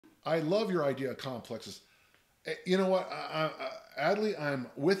I love your idea of complexes. You know what, Adley, I'm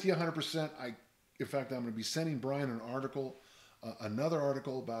with you 100%. In fact, I'm going to be sending Brian an article, another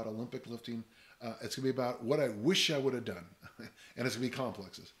article about Olympic lifting. It's going to be about what I wish I would have done, and it's going to be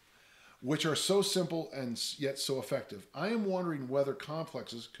complexes, which are so simple and yet so effective. I am wondering whether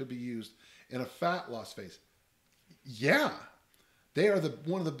complexes could be used in a fat loss phase. Yeah, they are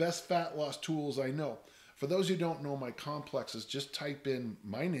one of the best fat loss tools I know. For those who don't know my complexes, just type in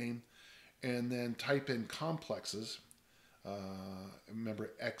my name and then type in complexes.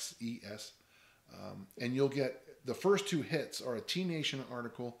 Remember XES. And you'll get the first two hits are a T Nation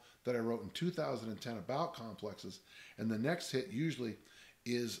article that I wrote in 2010 about complexes. And the next hit usually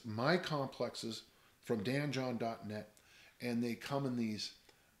is my complexes from danjohn.net. And they come in these,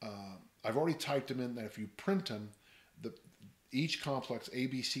 I've already typed them in that if you print them, each complex A,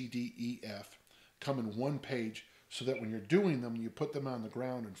 B, C, D, E, F come in one page so that when you're doing them, you put them on the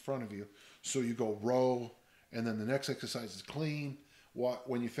ground in front of you. So you go row, and then the next exercise is clean.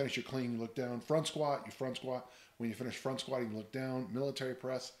 When you finish your clean, you look down. Front squat, you front squat. When you finish front squatting, you look down. Military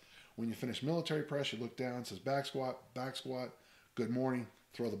press. When you finish military press, you look down. It says back squat, good morning,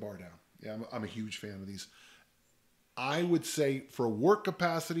 throw the bar down. Yeah, I'm a huge fan of these. I would say for work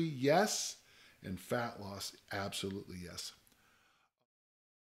capacity, yes, and fat loss, absolutely yes.